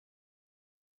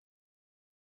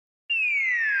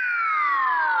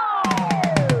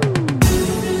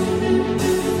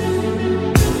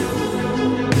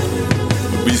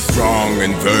strong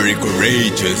and very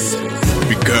courageous.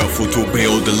 Be careful to obey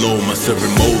all the law my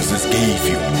servant Moses gave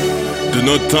you. Do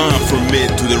not turn from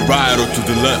it to the right or to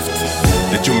the left,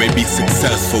 that you may be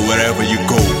successful wherever you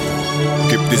go.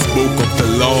 Keep this book of the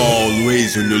law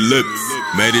always on your lips,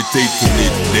 meditating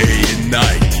it day and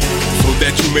night, so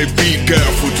that you may be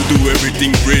careful to do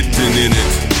everything written in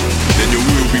it. Then you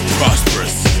will be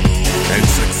prosperous and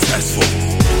successful,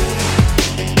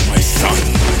 my son.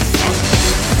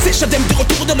 C'est Shadem de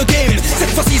retour dans le game. Cette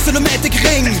fois-ci c'est le maître qui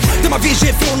règne. De ma vie j'ai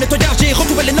fait un nettoyage, j'ai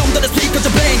retrouvé les normes de l'esprit que je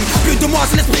baigne. Plus de moi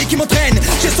c'est l'esprit qui m'entraîne.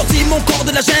 J'ai sorti mon corps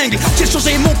de la jungle. J'ai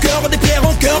changé mon cœur des pierres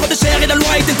en cœur de chair. Et la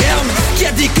loi est interne. Qui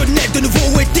a dit que naître de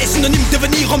nouveau était synonyme de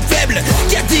devenir homme faible?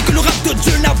 Qui a dit que le rap de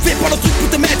Dieu n'avait pas le truc pour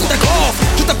te mettre d'accord?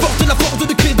 Je t'apporte la force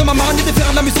de crier dans ma manière de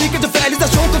faire la musique et de faire les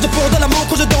actions que je porte dans l'amour,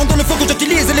 que je donne dans le feu, que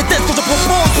j'utilise et les tests que je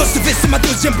propose. Recevez c'est ma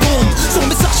deuxième bombe. Son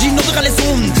message inondera les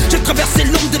ondes. J'ai traversé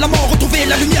l'ombre de la mort, retrouvé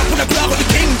la lumière pour la gloire du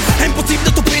King. Impossible de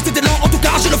stopper cet élan, en tout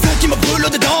cas j'ai le feu qui me brûle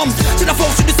dedans. C'est la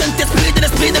force du Saint-Esprit, de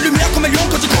l'esprit de lumière comme un lion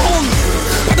quand je gronde.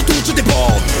 Pas de tout, je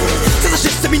déborde, ça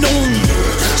s'achève, c'est minonne.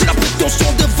 J'ai la prétention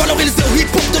de valoriser le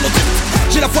hip-hop de nos têtes.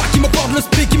 J'ai la foi qui me porte,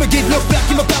 l'esprit qui me guide, le père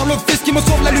qui me parle, le fils qui me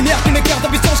sauve, la lumière qui m'écarte, la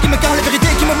puissance qui me garde, les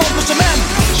vérités qui me montrent le chemin.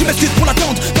 Je m'excuse pour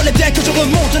l'attente, fallait bien que je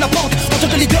remonte la pente. En tant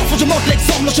que leader, faut que je montre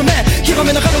l'exemple, le chemin qui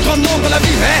ramènera le grand nombre à la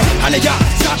vie. Allez,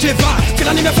 ça je vais, que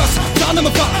l'anime face, ça ne me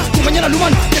pas. Pour manier la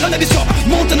louane, que l'on avait sur,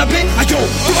 monte un abbé, ayo,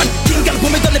 Tuvan, King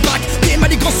Album dans les bacs. Tes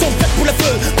manigances sont faites pour le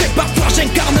feu. Prépare-toi,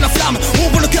 j'incarne la flamme.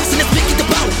 Ouvre le cœur, c'est l'esprit qui te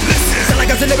parle. C'est la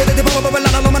gazelle, des baba,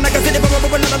 la la la gazelle, des baba,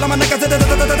 la gazelle.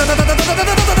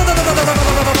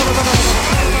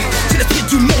 C'est l'esprit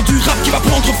du monde du rap qui va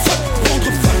prendre feu, prendre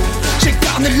feu.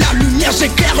 J'incarne la lumière,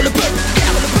 j'éclaire le peuple,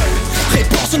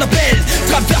 réponds son appel,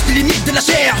 traverse les limites de la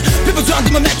chair. Plus besoin de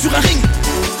me mettre sur un ring.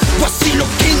 Voici le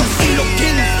king,